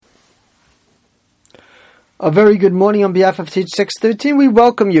A very good morning on behalf of Teach 613. We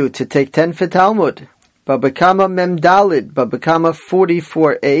welcome you to take 10 for Talmud. BabaKama Mem Dalid,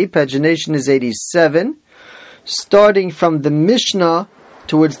 BabaKama44A, pagination is 87. Starting from the Mishnah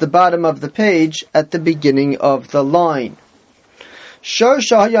towards the bottom of the page at the beginning of the line. Shor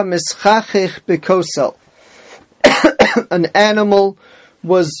shahaya mischachich bekosel. An animal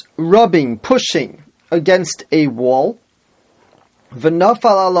was rubbing, pushing against a wall.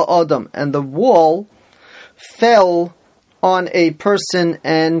 V'nafal ala adam, and the wall fell on a person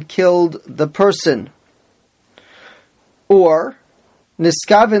and killed the person. Or,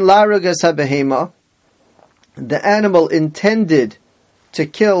 niskavin laragas habehema, the animal intended to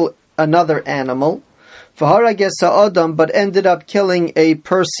kill another animal, v'harages ha'adam, but ended up killing a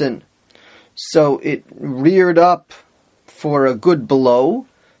person. So it reared up for a good blow,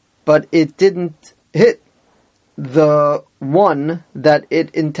 but it didn't hit the one that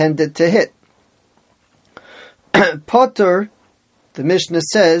it intended to hit. Potter, the Mishnah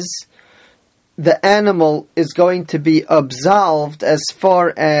says, the animal is going to be absolved as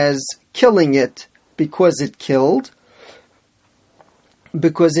far as killing it because it killed,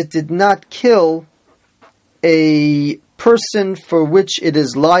 because it did not kill a person for which it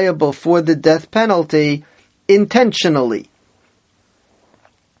is liable for the death penalty intentionally.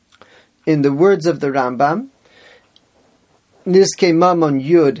 In the words of the Rambam, Niske Mamon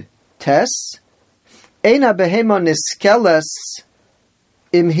Yud Tes, Eina behema niskeles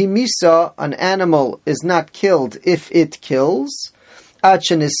imhimisa, an animal is not killed if it kills,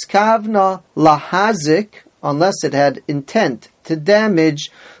 acheniskavna lahazik, unless it had intent to damage,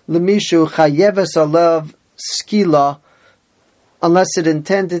 lemishu chayeves alav skila, unless it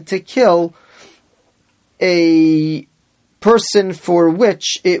intended to kill a person for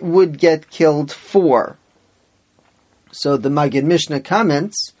which it would get killed for. So the Maggid Mishnah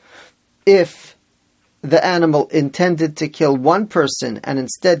comments, if the animal intended to kill one person and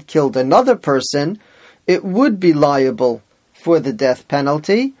instead killed another person, it would be liable for the death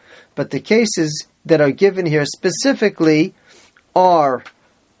penalty. But the cases that are given here specifically are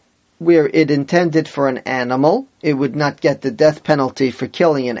where it intended for an animal, it would not get the death penalty for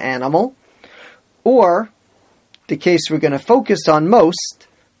killing an animal, or the case we're going to focus on most,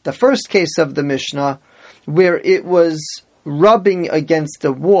 the first case of the Mishnah, where it was rubbing against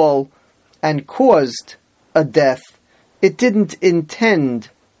a wall and caused a death. It didn't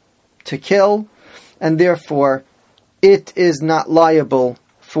intend to kill, and therefore it is not liable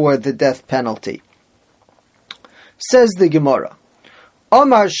for the death penalty. Says the Gemara,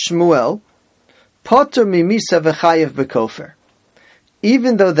 Omar Shmuel, Potter mimisa v'chayev b'kofer.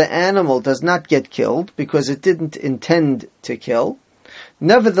 Even though the animal does not get killed because it didn't intend to kill,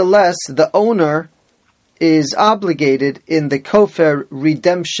 nevertheless the owner is obligated in the Kofer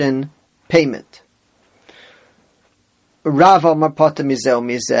Redemption payment. Rav Amar Potter mizeh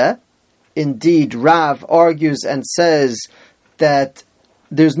mizeh. Indeed, Rav argues and says that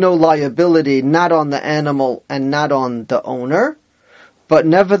there's no liability not on the animal and not on the owner. But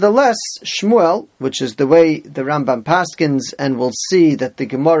nevertheless, Shmuel, which is the way the Rambam paskins, and we'll see that the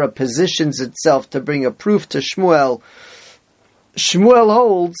Gemara positions itself to bring a proof to Shmuel, Shmuel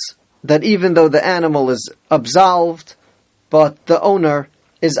holds that even though the animal is absolved, but the owner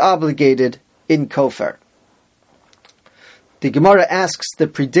is obligated in Kofer. The Gemara asks the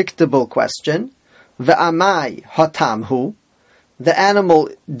predictable question, Ve'amai hatamhu, the animal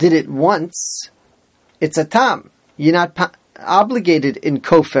did it once, it's a tam. You're not obligated in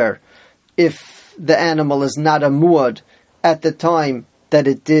Kofer if the animal is not a muad at the time that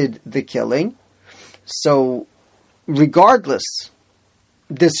it did the killing. So, regardless,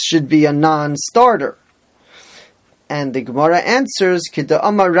 this should be a non-starter. And the Gemara answers, Kida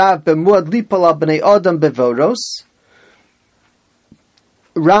Amar Rav b'muad lipala b'nei adam bevoros.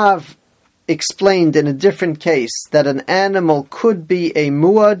 Rav explained in a different case that an animal could be a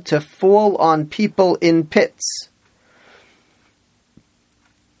muad to fall on people in pits.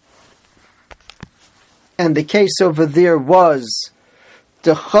 And the case over there was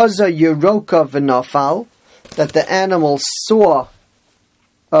the chaza yeroka v'nafal, that the animal saw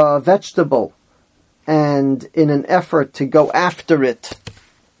a vegetable and in an effort to go after it,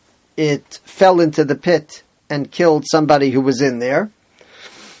 it fell into the pit and killed somebody who was in there.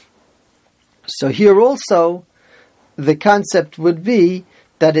 So here also, the concept would be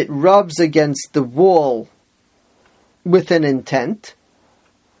that it rubs against the wall with an intent.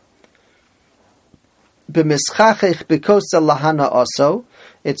 B'mischachich b'kosa lahana also,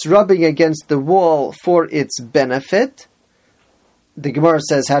 it's rubbing against the wall for its benefit. The Gemara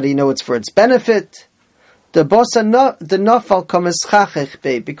says, how do you know it's for its benefit? The nafal komeschachech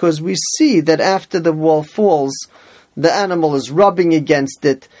be, because we see that after the wall falls, the animal is rubbing against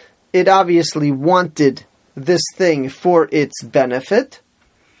it. It obviously wanted this thing for its benefit.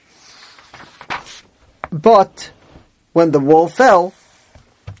 But when the wall fell,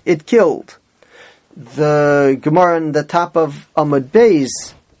 it killed. The Gemara on the top of Amud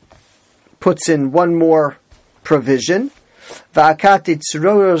Beis puts in one more provision. Va'akati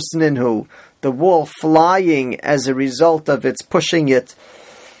tzroros ninhu, the wall flying as a result of its pushing it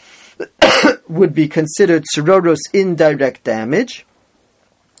would be considered tzroros, indirect damage.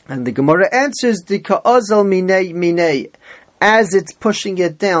 And the Gemara answers, the ka'azal minei, as it's pushing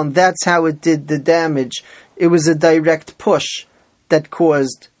it down, that's how it did the damage. It was a direct push that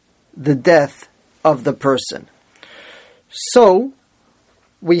caused the death of the person. So,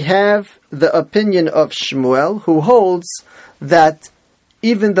 we have the opinion of Shmuel, who holds that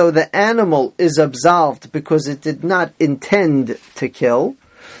even though the animal is absolved because it did not intend to kill,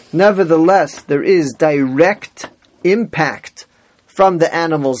 nevertheless there is direct impact from the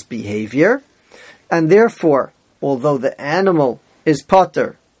animal's behavior, and therefore, although the animal is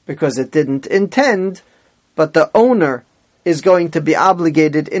potter because it didn't intend, but the owner is going to be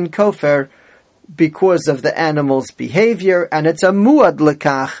obligated in kofer because of the animal's behavior, and it's a muad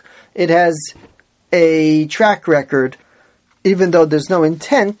lekach. It has a track record, even though there's no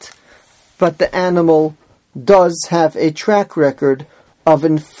intent, but the animal does have a track record of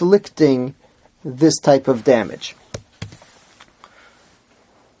inflicting this type of damage.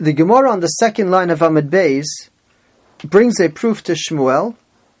 The Gemara on the second line of Amud Beis brings a proof to Shmuel,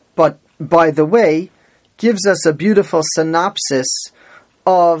 but by the way, gives us a beautiful synopsis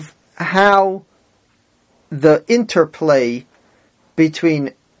of how the interplay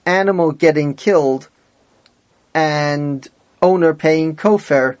between animal getting killed and owner paying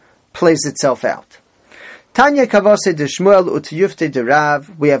kofer plays itself out. Tanya kavase de Shmuel utiyufte de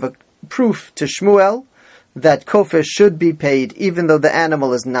Rav. We have a proof to Shmuel that kofer should be paid even though the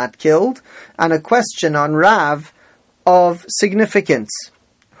animal is not killed, and a question on Rav of significance.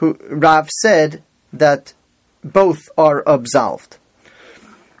 Rav said that both are absolved.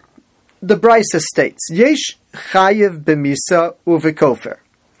 The Brisa states, Yesh chayev b'misa uvekofer.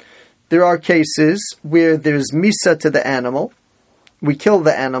 There are cases where there's misa to the animal, we kill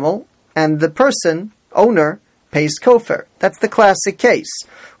the animal, and the person, owner, pays kofer. That's the classic case,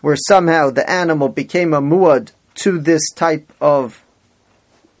 where somehow the animal became a muad to this type of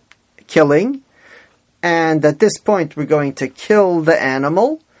killing, and at this point we're going to kill the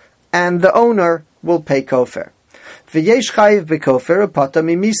animal, and the owner will pay kofer. V'yesh chayev b'kofer upata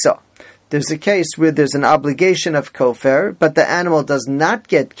mimisa. There's a case where there's an obligation of kofer, but the animal does not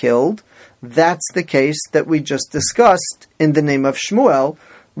get killed. That's the case that we just discussed in the name of Shmuel,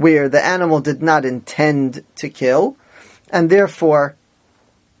 where the animal did not intend to kill, and therefore,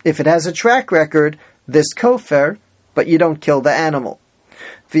 if it has a track record, this kofer, but you don't kill the animal.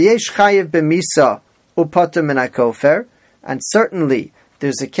 V'yesh chayev b'misa upata min kofer, and certainly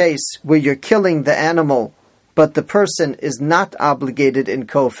there's a case where you're killing the animal, but the person is not obligated in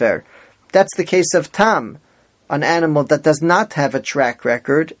kofer. That's the case of tam, an animal that does not have a track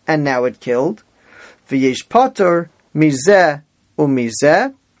record, and now it killed. V'yesh potter mizeh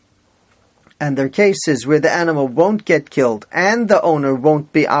umizeh, and there are cases where the animal won't get killed, and the owner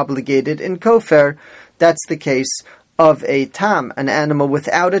won't be obligated in kofer. That's the case of a tam, an animal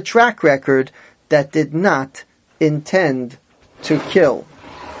without a track record that did not intend to kill.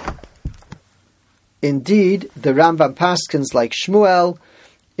 Indeed, the Rambam paskins like Shmuel.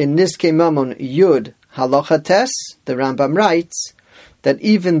 In Niskei Mamon Yud Halacha Tes, the Rambam writes that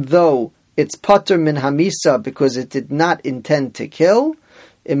even though it's pater min hamisa because it did not intend to kill,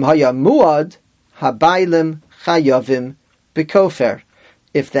 im haya muad habaylim chayavim b'kofer.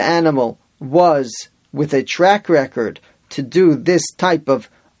 If the animal was with a track record to do this type of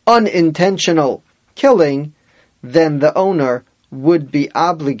unintentional killing, then the owner would be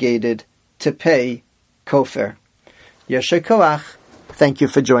obligated to pay kofer. Yasher koach. Thank you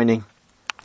for joining.